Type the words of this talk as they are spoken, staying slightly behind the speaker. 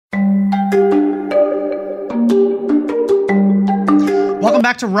Welcome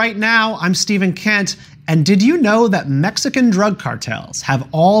back to Right Now. I'm Stephen Kent. And did you know that Mexican drug cartels have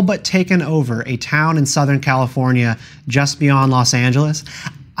all but taken over a town in Southern California just beyond Los Angeles?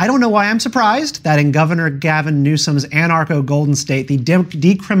 I don't know why I'm surprised that in Governor Gavin Newsom's anarcho-Golden State, the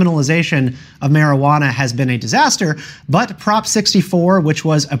decriminalization of marijuana has been a disaster, but Prop 64, which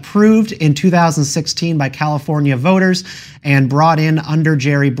was approved in 2016 by California voters and brought in under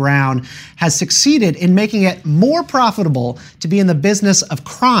Jerry Brown, has succeeded in making it more profitable to be in the business of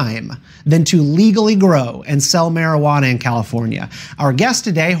crime than to legally grow and sell marijuana in California. Our guest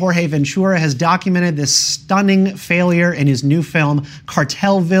today, Jorge Ventura, has documented this stunning failure in his new film,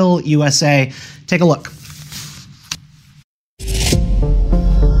 Cartelville, USA. Take a look.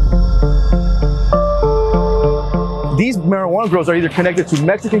 These marijuana grows are either connected to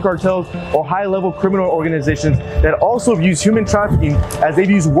Mexican cartels or high-level criminal organizations that also use human trafficking, as they've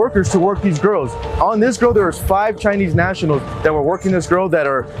used workers to work these grows. On this grow, there was 5 Chinese nationals that were working this grow that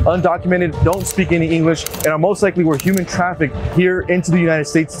are undocumented, don't speak any English, and are most likely were human trafficked here into the United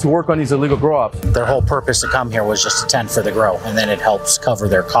States to work on these illegal grow ops. Their whole purpose to come here was just to tend for the grow, and then it helps cover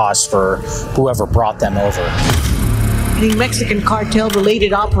their costs for whoever brought them over. The Mexican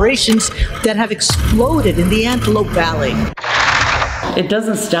cartel-related operations that have exploded in the Antelope Valley. It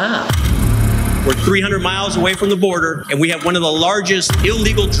doesn't stop. We're 300 miles away from the border, and we have one of the largest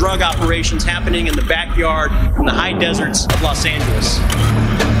illegal drug operations happening in the backyard in the high deserts of Los Angeles.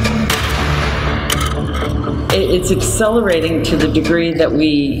 It's accelerating to the degree that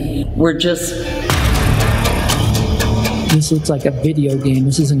we're just... This looks like a video game.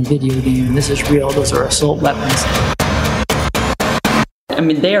 This isn't a video game. This is real. Those are assault weapons. I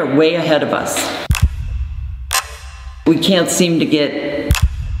mean, they are way ahead of us. We can't seem to get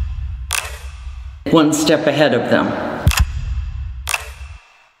one step ahead of them.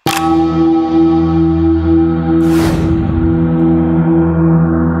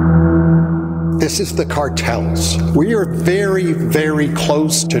 This is the cartels. We are very, very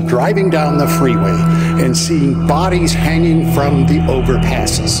close to driving down the freeway and seeing bodies hanging from the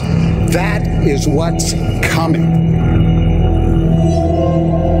overpasses. That is what's coming.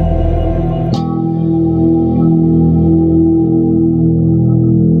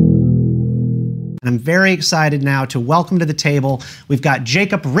 I'm very excited now to welcome to the table, we've got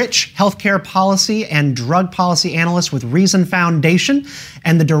Jacob Rich, healthcare policy and drug policy analyst with Reason Foundation,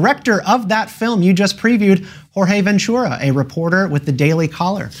 and the director of that film you just previewed, Jorge Ventura, a reporter with the Daily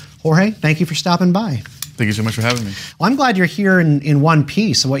Caller. Jorge, thank you for stopping by. Thank you so much for having me. Well, I'm glad you're here in one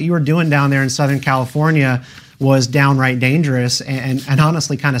piece. What you were doing down there in Southern California was downright dangerous and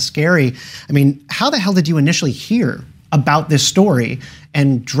honestly kind of scary. I mean, how the hell did you initially hear about this story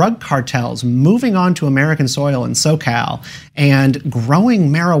and drug cartels moving onto American soil in SoCal and growing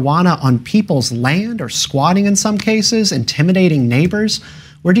marijuana on people's land or squatting in some cases, intimidating neighbors?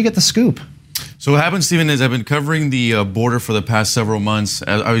 Where'd you get the scoop? So what happened, Stephen, is I've been covering the border for the past several months.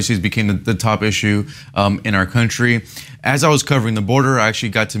 Obviously, it became the top issue in our country. As I was covering the border, I actually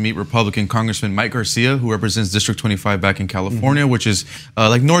got to meet Republican Congressman Mike Garcia, who represents District 25 back in California, which is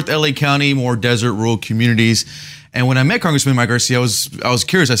like North LA County, more desert, rural communities. And when I met Congressman Mike Garcia, I was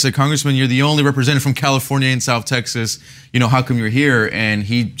curious. I said, Congressman, you're the only representative from California and South Texas. You know, how come you're here? And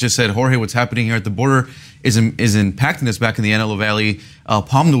he just said, Jorge, what's happening here at the border is impacting us back in the Antelope Valley,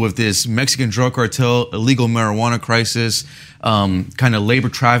 Palmdale, with this Mexican drug cartel, illegal marijuana crisis, kind of labor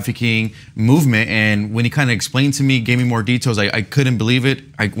trafficking movement. And when he kind of explained to me, gave me more details, I couldn't believe it.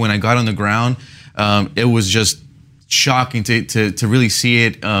 When I got on the ground, it was just shocking to really see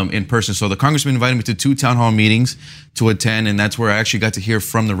it in person. So the congressman invited me to 2 town hall meetings to attend, and that's where I actually got to hear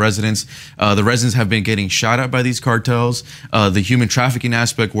from the residents. The residents have been getting shot at by these cartels. The human trafficking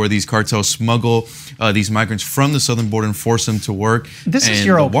aspect, where these cartels smuggle these migrants from the southern border and force them to work. This is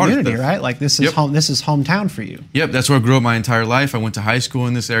your old community, right? Like this is home. This is hometown for you. Yep, that's where I grew up my entire life. I went to high school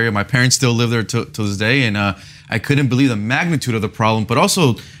in this area. My parents still live there to this day, and I couldn't believe the magnitude of the problem, but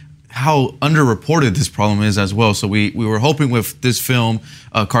also how underreported this problem is as well. So we were hoping with this film,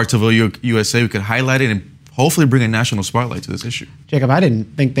 Cartelville, USA, we could highlight it and hopefully bring a national spotlight to this issue. Jacob, I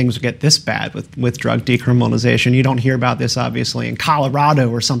didn't think things would get this bad with drug decriminalization. You don't hear about this, obviously, in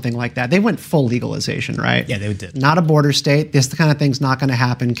Colorado or something like that. They went full legalization, right? Yeah, they did. Not a border state. This kind of thing's not going to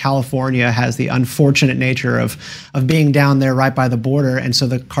happen. California has the unfortunate nature of being down there right by the border, and so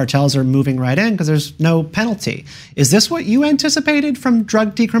the cartels are moving right in because there's no penalty. Is this what you anticipated from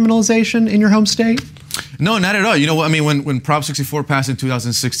drug decriminalization in your home state? No, not at all. You know what I mean? When Prop 64 passed in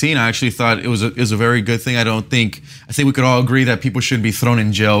 2016, I actually thought it was a very good thing. I think we could all agree that people shouldn't be thrown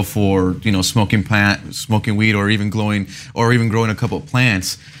in jail for, you know, smoking weed or even growing a couple of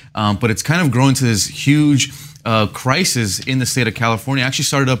plants. But it's kind of grown to this huge crisis in the state of California. It actually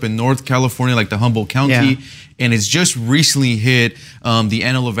started up in North California, like the Humboldt County, and it's just recently hit the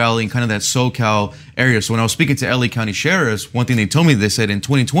Antelope Valley and kind of that SoCal area. So when I was speaking to LA County sheriffs, one thing they told me, they said in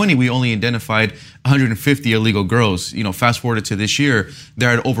 2020 we only identified 150 illegal grows. Fast forwarded to this year,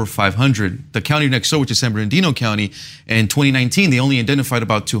 they're at over 500. The county next door, which is San Bernardino County, in 2019 they only identified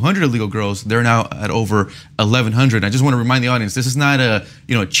about 200 illegal grows. They're now at over 1,100. I just want to remind the audience, this is not a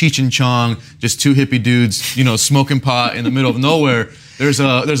Cheech and Chong, just two hippie dudes, smoking pot in the middle of nowhere. There's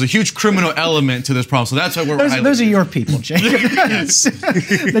a huge criminal element to this problem, so that's why we're highlighting. Those are your people, Jacob.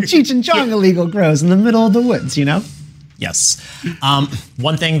 The Cheech and Chong illegal grows in the middle of the woods, Yes.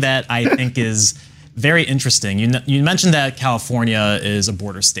 One thing that I think is very interesting, you mentioned that California is a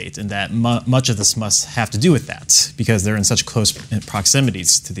border state and that much of this must have to do with that because they're in such close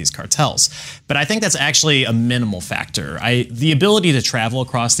proximities to these cartels. But I think that's actually a minimal factor. The ability to travel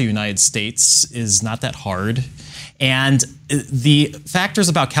across the United States is not that hard. And the factors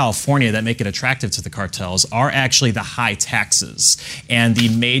about California that make it attractive to the cartels are actually the high taxes and the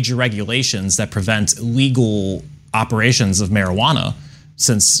major regulations that prevent legal operations of marijuana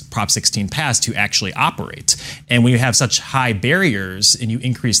since Prop 16 passed to actually operate. And when you have such high barriers and you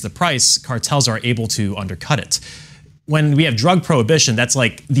increase the price, cartels are able to undercut it. When we have drug prohibition, that's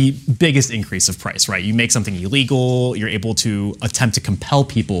like the biggest increase of price, right? You make something illegal, you're able to attempt to compel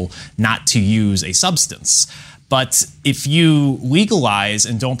people not to use a substance. But if you legalize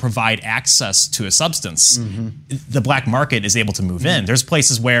and don't provide access to a substance, the black market is able to move in. There's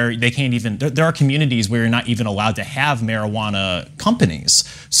places where they can't even, there are communities where you're not even allowed to have marijuana companies.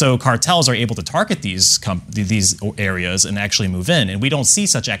 So cartels are able to target these areas and actually move in. And we don't see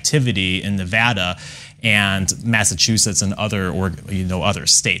such activity in Nevada and Massachusetts and other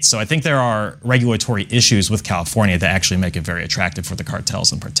states. So I think there are regulatory issues with California that actually make it very attractive for the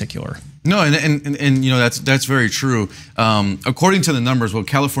cartels in particular. No, and that's very true. According to the numbers, what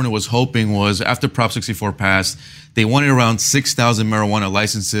California was hoping was after Prop 64 passed, they wanted around 6,000 marijuana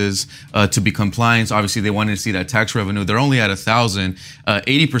licenses to be compliant. Obviously, they wanted to see that tax revenue. They're only at 1,000.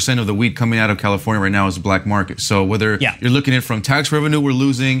 80% of the weed coming out of California right now is black market. So whether you're looking at it from tax revenue, we're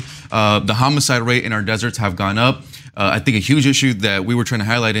losing. The homicide rate in our deserts have gone up. I think a huge issue that we were trying to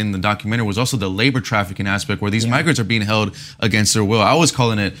highlight in the documentary was also the labor trafficking aspect, where these migrants are being held against their will. I was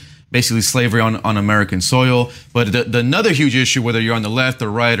calling it basically slavery on American soil. But another huge issue, whether you're on the left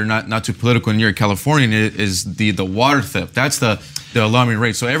or right or not too political and you're a Californian, is the water theft. That's the alarming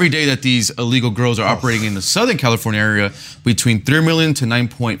rate. So every day that these illegal grows are operating in the Southern California area, between 3 million to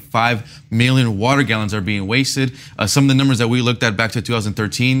 9.5 million water gallons are being wasted. Some of the numbers that we looked at back to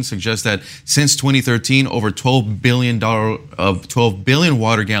 2013 suggest that since 2013, over $12 billion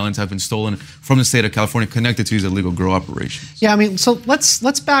water gallons have been stolen from the state of California connected to these illegal grow operations. Yeah, I mean, so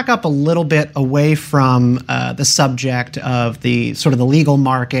let's back up a little bit away from the subject of the sort of the legal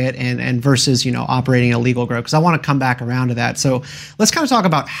market and versus operating a legal grow, because I want to come back around to that. So let's kind of talk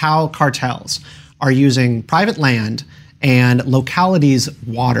about how cartels are using private land and localities'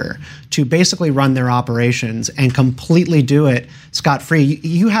 water to basically run their operations and completely do it scot-free.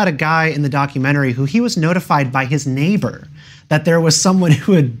 You had a guy in the documentary who he was notified by his neighbor that there was someone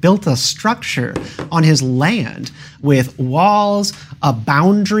who had built a structure on his land with walls, a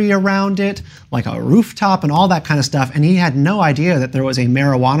boundary around it, like a rooftop and all that kind of stuff, and he had no idea that there was a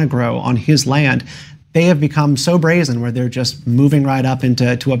marijuana grow on his land. They have become so brazen where they're just moving right up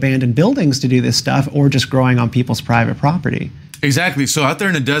into abandoned buildings to do this stuff, or just growing on people's private property. Exactly. So out there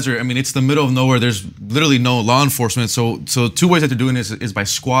in the desert, I mean, it's the middle of nowhere. There's literally no law enforcement. So two ways that they're doing this is by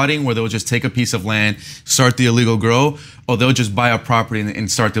squatting, where they'll just take a piece of land, start the illegal grow, or they'll just buy a property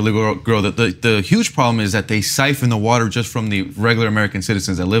and start the illegal grow. The huge problem is that they siphon the water just from the regular American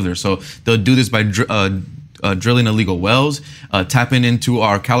citizens that live there. So they'll do this by drilling illegal wells, tapping into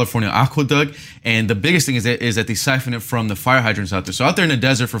our California aqueduct. And the biggest thing is that they siphon it from the fire hydrants out there. So out there in the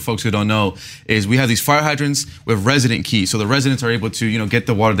desert, for folks who don't know, is we have these fire hydrants with resident keys. So the residents are able to, get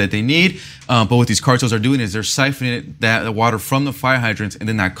the water that they need. But what these cartels are doing is they're siphoning the water from the fire hydrants, and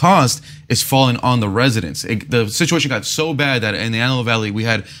then that cost is falling on the residents. The situation got so bad that in the Antelope Valley, we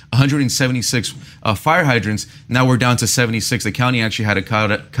had 176 fire hydrants. Now we're down to 76. The county actually had to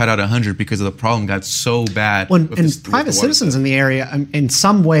cut out 100 because of the problem got so bad. Well, and private citizens in the area, in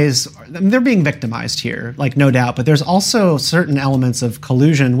some ways, they're being victimized here, like no doubt, but there's also certain elements of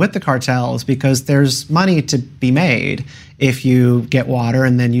collusion with the cartels because there's money to be made if you get water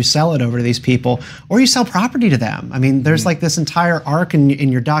and then you sell it over to these people, or you sell property to them. I mean, there's like this entire arc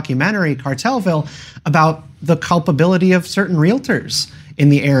in your documentary, Cartelville, about the culpability of certain realtors in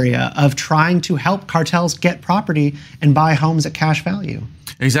the area of trying to help cartels get property and buy homes at cash value.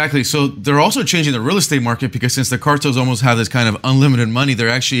 Exactly. So they're also changing the real estate market because since the cartels almost have this kind of unlimited money, they're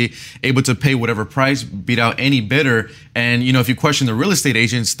actually able to pay whatever price, beat out any bidder. And, if you question the real estate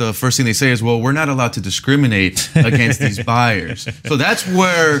agents, the first thing they say is, well, we're not allowed to discriminate against these buyers. So that's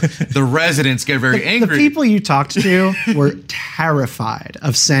where the residents get very angry. The people you talked to were terrified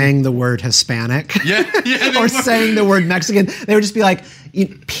of saying the word Hispanic or saying the word Mexican. They would just be like,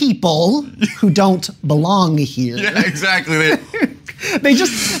 people who don't belong here. Yeah, exactly.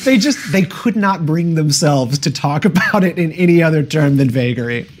 They could not bring themselves to talk about it in any other term than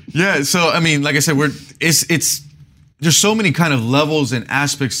vagary. Yeah, so I mean, like I said, there's so many kind of levels and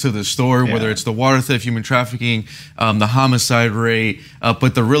aspects to the story, whether it's the water theft, human trafficking, the homicide rate,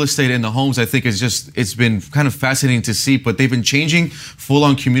 but the real estate and the homes, I think it's been kind of fascinating to see, but they've been changing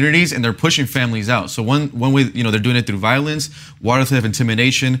full-on communities and they're pushing families out. So one way, they're doing it through violence, water theft,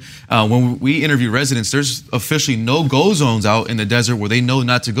 intimidation. When we interview residents, there's officially no-go zones out in the desert where they know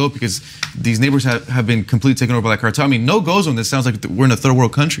not to go because these neighbors have been completely taken over by that cartel. I mean, no-go zone, that sounds like we're in a third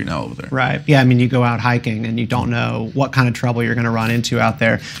world country now over there. Right. Yeah, I mean, you go out hiking and you don't know what kind of trouble you're going to run into out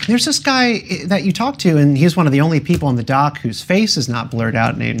there. There's this guy that you talk to, and he's one of the only people in the doc whose face is not blurred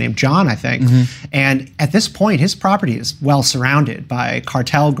out, named John, I think. Mm-hmm. And at this point, his property is well surrounded by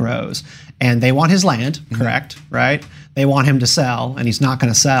cartel grows, and they want his land, correct, right? They want him to sell, and he's not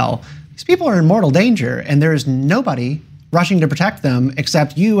going to sell. These people are in mortal danger, and there is nobody rushing to protect them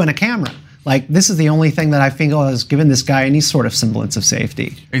except you and a camera. Like, this is the only thing that I feel has given this guy any sort of semblance of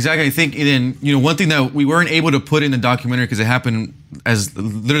safety. Exactly. I think then, one thing that we weren't able to put in the documentary because it happened as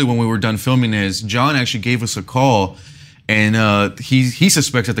literally when we were done filming is John actually gave us a call and he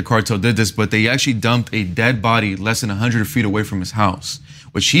suspects that the cartel did this, but they actually dumped a dead body less than 100 feet away from his house,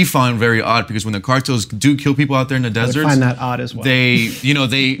 which he found very odd because when the cartels do kill people out there in the deserts, I find that odd as well. They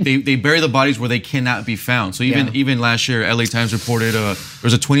bury the bodies where they cannot be found. So even last year, LA Times reported there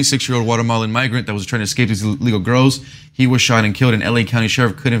was a 26-year-old Guatemalan migrant that was trying to escape these illegal grows. He was shot and killed, and LA County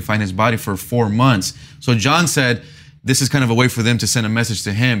Sheriff couldn't find his body for 4 months. So John said this is kind of a way for them to send a message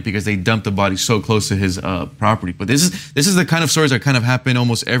to him because they dumped the body so close to his property. But this is the kind of stories that kind of happen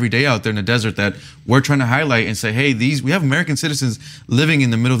almost every day out there in the desert that we're trying to highlight and say, hey, we have American citizens living in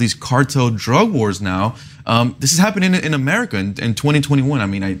the middle of these cartel drug wars now. This is happening in America in 2021. I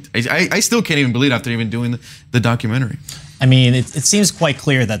mean, I still can't even believe it after even doing the documentary. I mean, it seems quite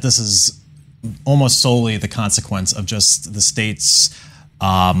clear that this is almost solely the consequence of just the state's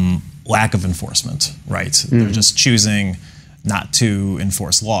lack of enforcement, right? They're just choosing not to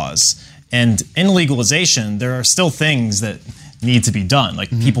enforce laws. And in legalization, there are still things that need to be done. Like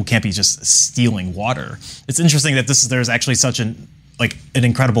people can't be just stealing water. It's interesting that there's actually such an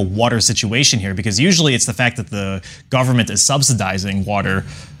incredible water situation here because usually it's the fact that the government is subsidizing water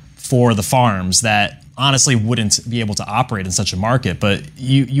for the farms that honestly wouldn't be able to operate in such a market. But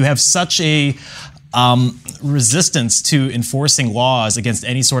you have such a resistance to enforcing laws against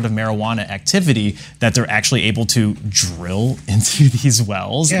any sort of marijuana activity that they're actually able to drill into these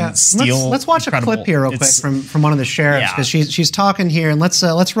wells and steal. Let's watch a clip here real quick from one of the sheriffs because she's talking here, and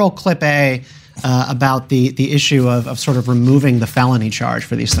let's roll clip A about the issue of sort of removing the felony charge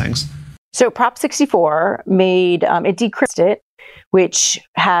for these things. So Prop 64 made it decreased it, which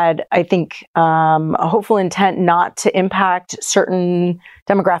had, I think, a hopeful intent not to impact certain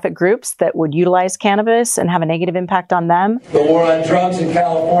demographic groups that would utilize cannabis and have a negative impact on them. The war on drugs in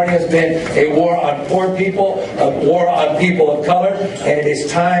California has been a war on poor people, a war on people of color, and it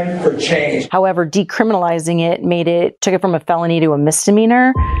is time for change. However, decriminalizing it took it from a felony to a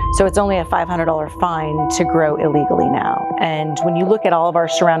misdemeanor. So it's only a $500 fine to grow illegally now. And when you look at all of our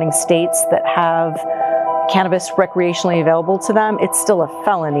surrounding states that have cannabis recreationally available to them, it's still a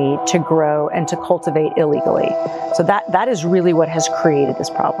felony to grow and to cultivate illegally. So that is really what has created this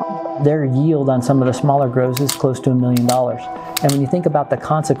problem. Their yield on some of the smaller grows is close to $1 million. And when you think about the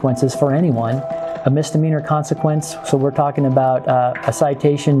consequences for anyone, a misdemeanor consequence, so we're talking about a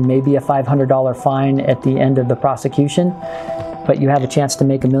citation, maybe a $500 fine at the end of the prosecution, but you have a chance to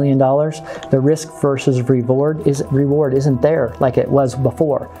make $1 million, the risk versus reward isn't there like it was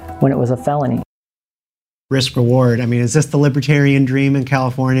before when it was a felony. Risk reward. I mean, is this the libertarian dream in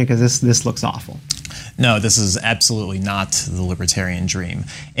California? Because this looks awful. No, this is absolutely not the libertarian dream.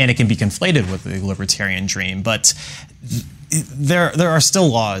 And it can be conflated with the libertarian dream, but there are still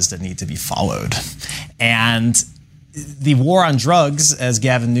laws that need to be followed. And the war on drugs, as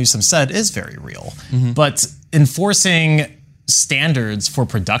Gavin Newsom said, is very real. But enforcing standards for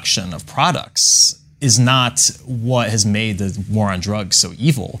production of products is not what has made the war on drugs so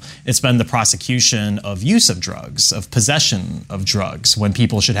evil. It's been the prosecution of use of drugs, of possession of drugs, when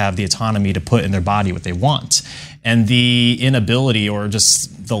people should have the autonomy to put in their body what they want. And the inability or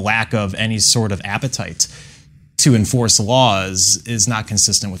just the lack of any sort of appetite to enforce laws is not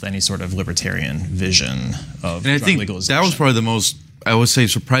consistent with any sort of libertarian vision of and I drug think legalization. that was probably the most, I would say,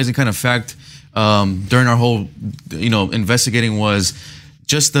 surprising kind of fact during our whole, investigating was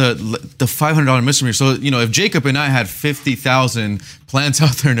just the $500 misdemeanor. So, if Jacob and I had 50,000 plants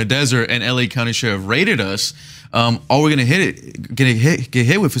out there in the desert and LA County Sheriff raided us, all we're going to get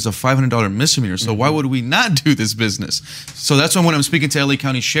hit with is a $500 misdemeanor. So why would we not do this business? So that's when I'm speaking to LA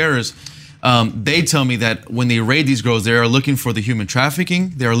County sheriffs, they tell me that when they raid these grows, they are looking for the human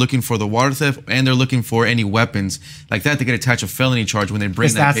trafficking, they are looking for the water theft, and they're looking for any weapons like that. They get attached a felony charge when they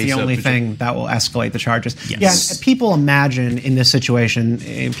bring that case up. That's the only thing that will escalate the charges. Yes. Yeah, people imagine in this situation,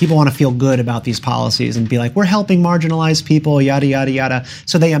 people want to feel good about these policies and be like, we're helping marginalized people, yada, yada, yada.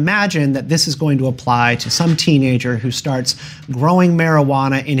 So they imagine that this is going to apply to some teenager who starts growing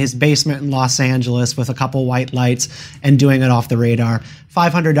marijuana in his basement in Los Angeles with a couple white lights and doing it off the radar.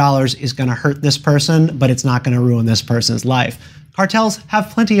 $500 is going to hurt this person, but it's not going to ruin this person's life. Cartels have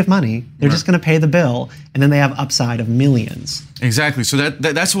plenty of money. They're just going to pay the bill, and then they have upside of millions. Exactly. So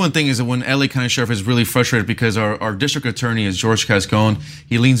that's one thing is that when LA County Sheriff is really frustrated because our district attorney is George Cascone.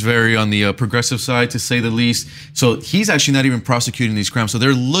 He leans very on the progressive side, to say the least. So he's actually not even prosecuting these crimes. So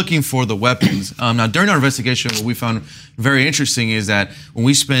they're looking for the weapons. Now, during our investigation, what we found very interesting is that when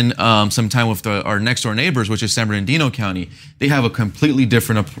we spend some time with our next door neighbors, which is San Bernardino County, they have a completely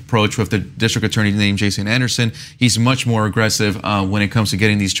different approach with the district attorney named Jason Anderson. He's much more aggressive when it comes to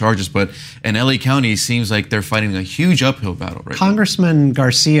getting these charges. But in LA County, it seems like they're fighting a huge uphill battle right Congressman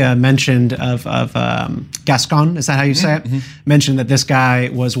Garcia mentioned of Gascon, is that how you say it? Mentioned that this guy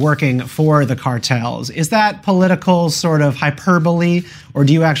was working for the cartels. Is that political sort of hyperbole, or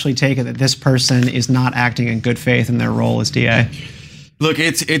do you actually take it that this person is not acting in good faith in their role as DA? Look,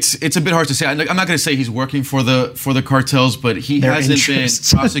 it's a bit hard to say. I'm not going to say he's working for the cartels, but he hasn't been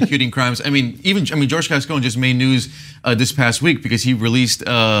prosecuting crimes. George Cascone just made news this past week because he released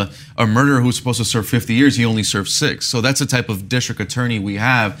a murderer who's supposed to serve 50 years. He only served 6. So that's the type of district attorney we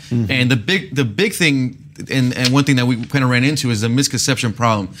have. And the big thing, and one thing that we kind of ran into is the misconception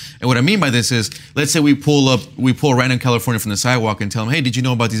problem. And what I mean by this is, let's say we pull a random Californian from the sidewalk and tell him, hey, did you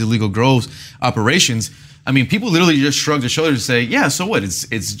know about these illegal grows operations? People literally just shrug their shoulders and say, yeah, so what?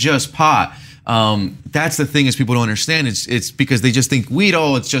 It's just pot. That's the thing is people don't understand. It's because they just think weed,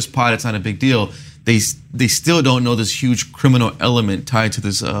 it's just pot. It's not a big deal. They still don't know this huge criminal element tied to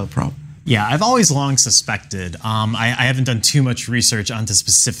this problem. Yeah, I've always long suspected, I haven't done too much research onto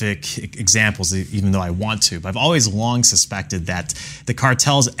specific examples, even though I want to, but I've always long suspected that the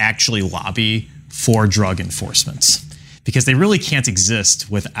cartels actually lobby for drug enforcement because they really can't exist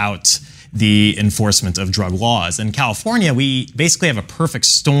without the enforcement of drug laws. In California, we basically have a perfect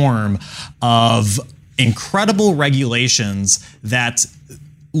storm of incredible regulations that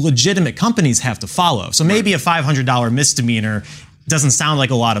legitimate companies have to follow. So maybe a $500 misdemeanor doesn't sound like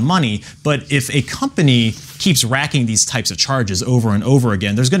a lot of money, but if a company keeps racking these types of charges over and over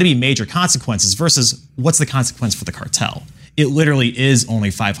again, there's going to be major consequences versus what's the consequence for the cartel? It literally is only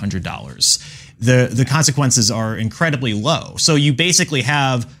 $500. The consequences are incredibly low. So you basically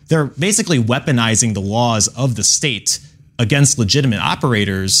they're basically weaponizing the laws of the state against legitimate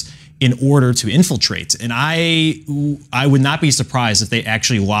operators in order to infiltrate. And I would not be surprised if they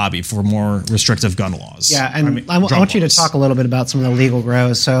actually lobby for more restrictive gun laws. Yeah, and I want you to talk a little bit about some of the legal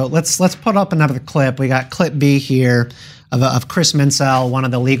grows. So let's put up another clip. We got clip B here of Chris Minsell, one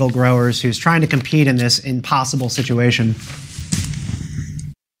of the legal growers who's trying to compete in this impossible situation.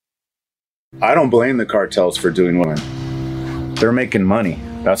 I don't blame the cartels for doing what they're making money.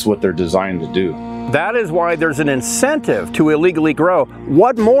 That's what they're designed to do. That is why there's an incentive to illegally grow.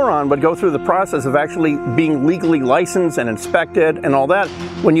 What moron would go through the process of actually being legally licensed and inspected and all that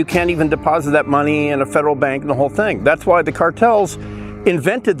when you can't even deposit that money in a federal bank and the whole thing? That's why the cartels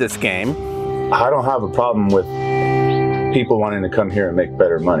invented this game. I don't have a problem with people wanting to come here and make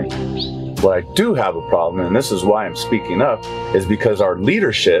better money. What I do have a problem, and this is why I'm speaking up, is because our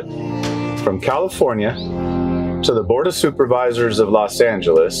leadership from California to the Board of Supervisors of Los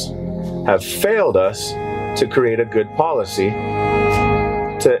Angeles have failed us to create a good policy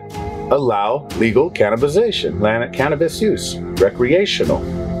to allow legal cannabisation, cannabis use, recreational,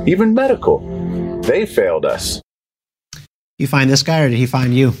 even medical. They failed us. You find this guy or did he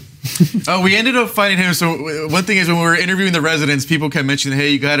find you? We ended up finding him. So one thing is, when we were interviewing the residents, people kept mentioning, "Hey,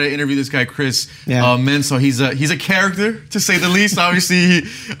 you got to interview this guy, Chris Menso. He's a character, to say the least." Obviously,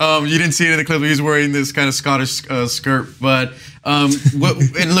 you didn't see it in the clip. But he's wearing this kind of Scottish skirt, but. What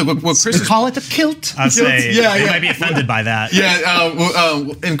Chris we call it a kilt. I'd say you might be offended by that.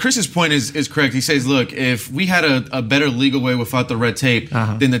 And Chris's point is correct. He says, look, if we had a better legal way without the red tape,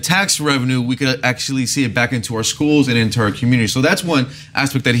 then the tax revenue, we could actually see it back into our schools and into our community. So that's one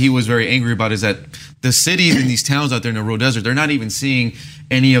aspect that he was very angry about, is that the cities and these towns out there in the rural desert, they're not even seeing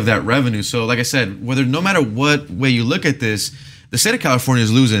any of that revenue. So like I said, no matter what way you look at this, the state of California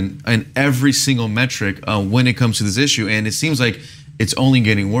is losing in every single metric when it comes to this issue, and it seems like it's only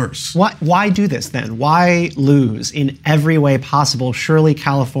getting worse. Why do this then? Why lose in every way possible? Surely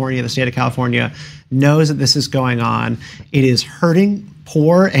California, the state of California, knows that this is going on. It is hurting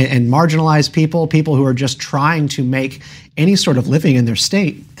poor and marginalized people who are just trying to make any sort of living in their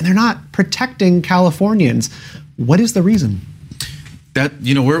state, and they're not protecting Californians. What is the reason? That,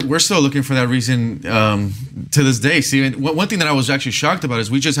 we're still looking for that reason to this day. See, and one thing that I was actually shocked about is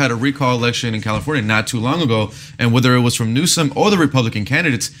we just had a recall election in California not too long ago, and whether it was from Newsom or the Republican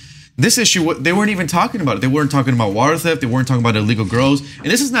candidates, this issue, they weren't even talking about it. They weren't talking about water theft. They weren't talking about illegal grows. And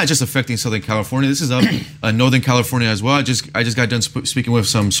this is not just affecting Southern California. This is up Northern California as well. I just got done speaking with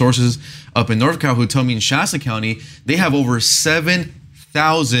some sources up in North Cal who tell me in Shasta County, they have over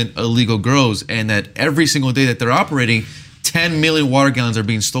 7,000 illegal grows, and that every single day that they're operating, 10 million water gallons are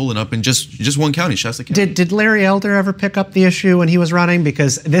being stolen up in just one county, Shasta County. Did Larry Elder ever pick up the issue when he was running?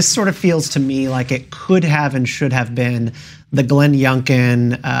 Because this sort of feels to me like it could have and should have been the Glenn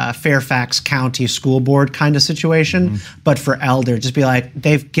Youngkin, Fairfax County School Board kind of situation. But for Elder, just be like,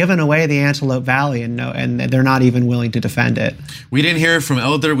 they've given away the Antelope Valley and they're not even willing to defend it. We didn't hear it from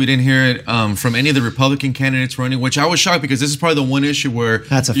Elder. We didn't hear it from any of the Republican candidates running, which I was shocked, because this is probably the one issue where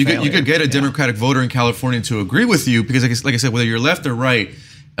you could get a Democratic voter in California to agree with you, because like I said, whether you're left or right,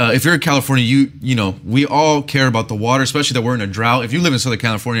 if you're in California, we all care about the water, especially that we're in a drought. If you live in Southern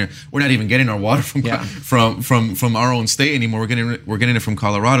California, we're not even getting our water from our own state anymore. We're getting it from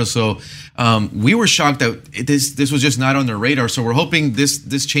Colorado. So we were shocked that this was just not on their radar. So we're hoping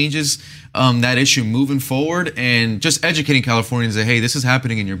this changes that issue moving forward, and just educating Californians that, hey, this is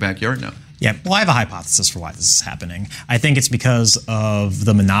happening in your backyard now. Yeah, well, I have a hypothesis for why this is happening. I think it's because of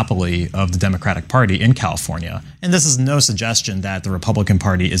the monopoly of the Democratic Party in California. And this is no suggestion that the Republican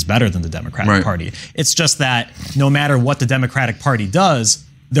Party is better than the Democratic Party. It's just that no matter what the Democratic Party does,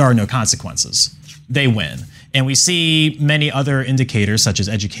 there are no consequences. They win. And we see many other indicators, such as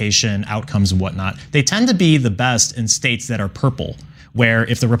education, outcomes, and whatnot. They tend to be the best in states that are purple, where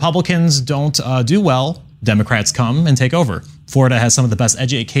if the Republicans don't do well, Democrats come and take over. Florida has some of the best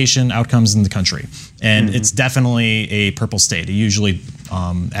education outcomes in the country, and it's definitely a purple state. It usually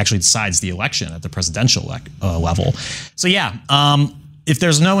actually decides the election at the presidential level. So if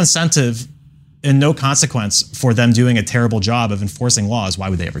there's no incentive and no consequence for them doing a terrible job of enforcing laws, why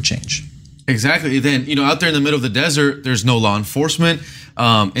would they ever change? Exactly. Then, out there in the middle of the desert, there's no law enforcement.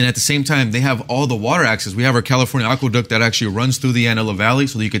 And at the same time, they have all the water access. We have our California aqueduct that actually runs through the Antelope Valley,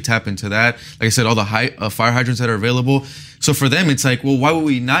 so that you could tap into that. Like I said, all the fire hydrants that are available. So for them, it's like, well, why would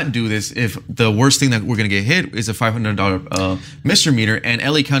we not do this if the worst thing that we're going to get hit is a $500 misdemeanor? And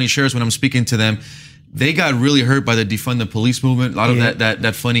LA County sheriffs, when I'm speaking to them, they got really hurt by the defund the police movement. A lot of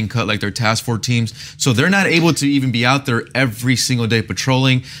that funding cut, like their task force teams. So they're not able to even be out there every single day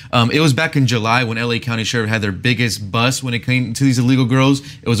patrolling. It was back in July when LA County Sheriff had their biggest bust when it came to these illegal grows.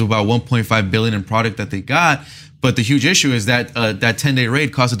 It was about $1.5 billion in product that they got. But the huge issue is that that 10-day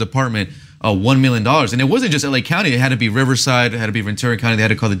raid cost the department $1 million. And it wasn't just LA County. It had to be Riverside. It had to be Ventura County. They had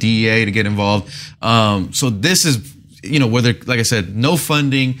to call the DEA to get involved. So this is, whether, like I said, no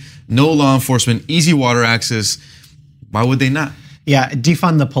funding, no law enforcement, easy water access. Why would they not? Yeah,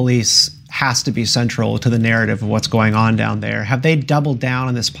 defund the police has to be central to the narrative of what's going on down there. Have they doubled down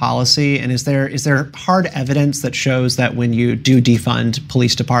on this policy? And is there hard evidence that shows that when you do defund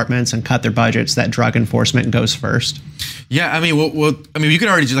police departments and cut their budgets, that drug enforcement goes first? Yeah, you could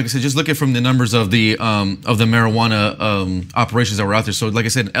already, like I said, just look at from the numbers of the marijuana operations that were out there. So, like I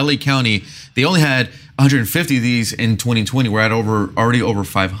said, LA County, they only had 150 of these in 2020. We're at already over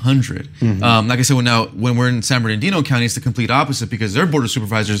 500. Like I said, when we're in San Bernardino County, it's the complete opposite, because their board of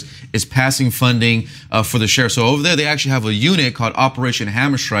supervisors is passing funding for the sheriff. So over there, they actually have a unit called Operation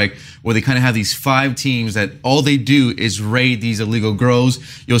Hammer Strike, where they kind of have these 5 teams that all they do is raid these illegal grows.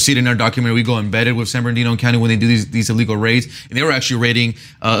 You'll see it in our documentary. We go embedded with San Bernardino County when they do these illegal raids, and they were actually raiding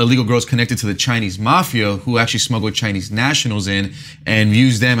illegal grows connected to the Chinese mafia, who actually smuggled Chinese nationals in and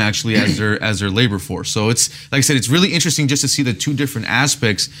used them actually as their labor force. So it's, like I said, it's really interesting just to see the two different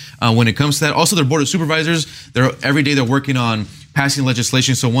aspects when it comes to that. Also, their board of supervisors, every day they're working on passing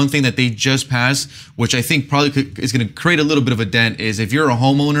legislation. So one thing that they just passed, which I think probably is going to create a little bit of a dent, is if you're a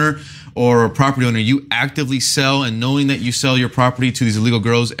homeowner or a property owner, you actively sell, and knowing that you sell your property to these illegal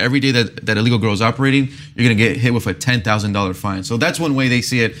grows, every day that illegal grow is operating, you're going to get hit with a $10,000 fine. So that's one way they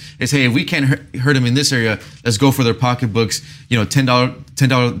see it, is, hey, if we can't hurt them in this area, let's go for their pocketbooks,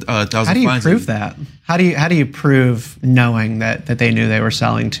 $10,000 How do you fines. prove that? How do you prove knowing that they knew they were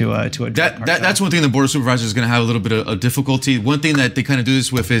selling to a drug cartel? That's one thing the board of supervisors is going to have a little bit of difficulty. One thing that they kind of do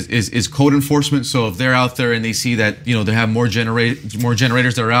this with is code enforcement. So if they're out there and they see that they have more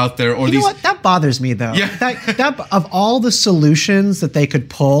generators that are out there, or you know what? That bothers me though. Yeah. That of all the solutions that they could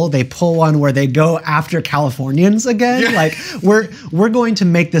pull, they pull one where they go after Californians again. Yeah. Like we're going to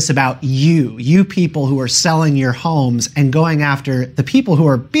make this about you people who are selling your homes and going after the people who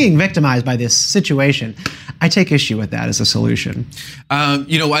are being victimized by this situation. I take issue with that as a solution.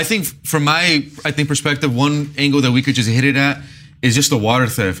 I think from my perspective, one angle that we could just hit it at is just the water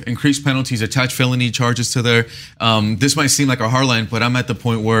theft. Increased penalties, attach felony charges to there. This might seem like a hard line, but I'm at the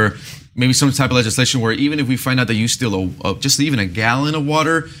point where maybe some type of legislation where even if we find out that you steal just even a gallon of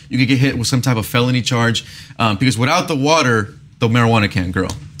water, you could get hit with some type of felony charge, because without the water, the marijuana can't grow.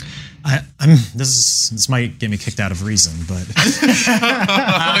 This might get me kicked out of Reason, but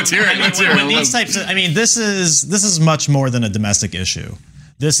let's hear it. When these types of, this is much more than a domestic issue.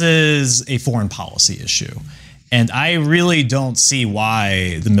 This is a foreign policy issue, and I really don't see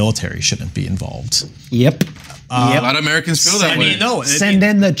why the military shouldn't be involved. Yep. A lot of Americans feel that way. Send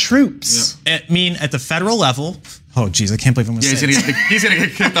in the troops. Yeah. At the federal level. Oh, geez, I can't believe I'm going to say this. He's going to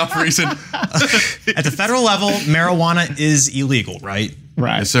get kicked off for Reason. At the federal level, marijuana is illegal, right?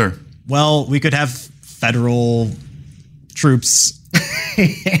 Right. Yes, sir. Well, we could have federal troops,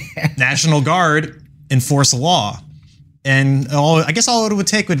 National Guard, enforce a law. And I guess all it would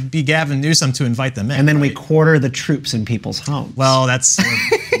take would be Gavin Newsom to invite them in. And then we quarter the troops in people's homes. Well, that's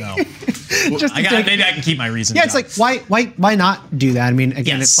no. Maybe I can keep my Reason. Yeah, it's like why not do that? I mean,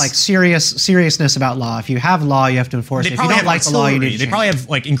 again, It's like seriousness about law. If you have law, you have to enforce it. If you don't like the law, you need to change. They probably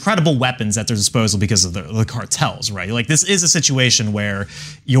have incredible weapons at their disposal because of the cartels, right? Like this is a situation where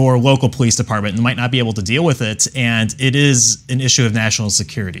your local police department might not be able to deal with it, and it is an issue of national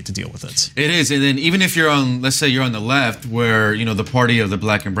security to deal with it. It is, and then even if you're on, let's say you're on the left, where the party of the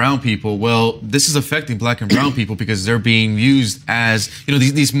black and brown people, well, this is affecting black and brown people because they're being used as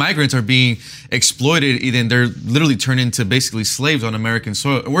these migrants are being exploited, and they're literally turned into basically slaves on American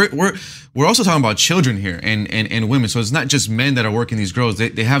soil. We're also talking about children here and women. So it's not just men that are working these grows.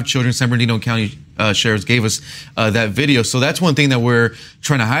 They have children. San Bernardino County sheriffs gave us that video. So that's one thing that we're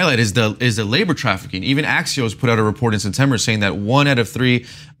trying to highlight is the labor trafficking. Even Axios put out a report in September saying that 1 out of 3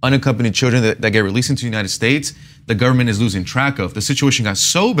 unaccompanied children that get released into the United States, the government is losing track of. The situation got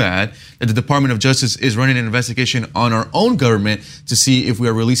so bad that the Department of Justice is running an investigation on our own government to see if we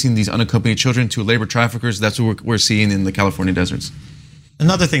are releasing these unaccompanied children to labor traffickers. That's what we're seeing in the California deserts.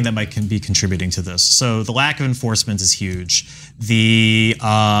 Another thing that might be contributing to this. So the lack of enforcement is huge. The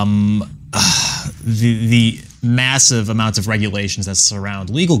massive amounts of regulations that surround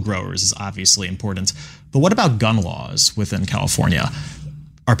legal growers is obviously important. But what about gun laws within California?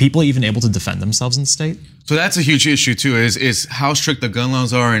 Are people even able to defend themselves in the state? So that's a huge issue too, is how strict the gun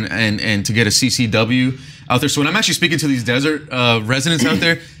laws are and to get a CCW out there. So when I'm actually speaking to these desert residents out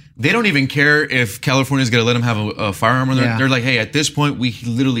there, they don't even care if California is going to let them have a firearm on there. Yeah. They're like, hey, at this point, we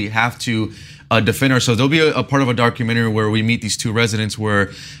literally have to defend ourselves. There'll be a part of a documentary where we meet these 2 residents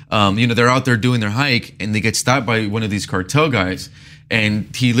where, they're out there doing their hike and they get stopped by one of these cartel guys.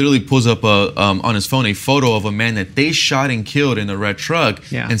 And he literally pulls up on his phone a photo of a man that they shot and killed in a red truck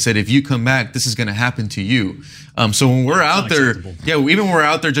and said, if you come back, this is going to happen to you. So when we're out there, even when we're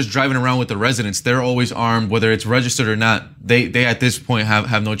out there just driving around with the residents, they're always armed, whether it's registered or not. They at this point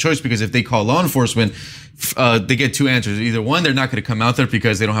have no choice, because if they call law enforcement, they get 2 answers. Either 1, they're not going to come out there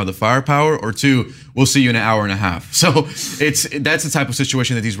because they don't have the firepower, or 2, we'll see you in an hour and a half. So that's the type of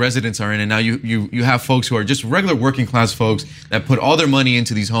situation that these residents are in. And now you have folks who are just regular working class folks that put all their money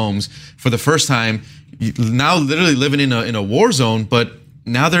into these homes for the first time, now literally living in a war zone, but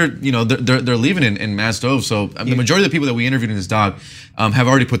now they're leaving in mass droves. So the majority of the people that we interviewed in this doc have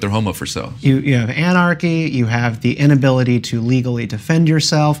already put their home up for sale. You have anarchy. You have the inability to legally defend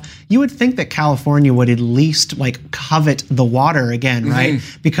yourself. You would think that California would at least covet the water again, right?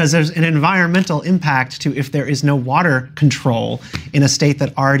 Mm-hmm. Because there's an environmental impact to if there is no water control in a state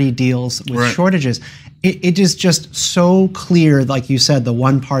that already deals with shortages. It is just so clear, like you said, the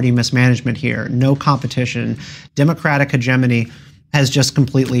one-party mismanagement here, no competition, Democratic hegemony. has just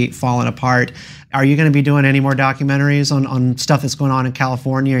completely fallen apart. Are you going to be doing any more documentaries on stuff that's going on in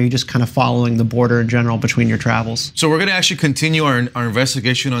California, or are you just kind of following the border in general between your travels? So we're going to actually continue our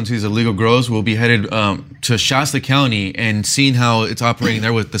investigation onto these illegal grows. We'll be headed to Shasta County and seeing how it's operating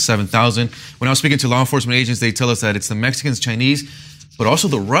there with the 7,000. When I was speaking to law enforcement agents, they tell us that it's the Mexicans, Chinese, but also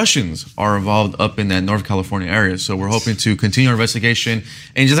the Russians are involved up in that North California area. So we're hoping to continue our investigation.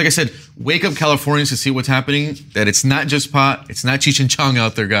 And just like I said, wake up Californians to see what's happening, that it's not just pot, it's not Cheech and Chong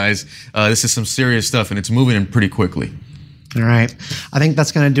out there, guys. This is some serious stuff, and it's moving in pretty quickly. All right. I think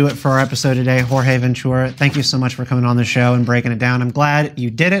that's going to do it for our episode today. Jorge Ventura, thank you so much for coming on the show and breaking it down. I'm glad you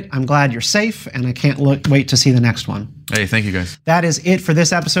did it. I'm glad you're safe, and I can't wait to see the next one. Hey, thank you, guys. That is it for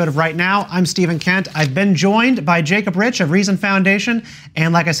this episode of Right Now. I'm Stephen Kent. I've been joined by Jacob Rich of Reason Foundation,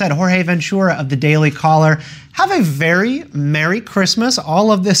 and like I said, Jorge Ventura of The Daily Caller. Have a very Merry Christmas,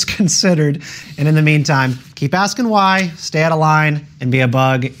 all of this considered. And in the meantime, keep asking why, stay out of line, and be a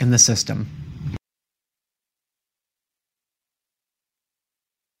bug in the system.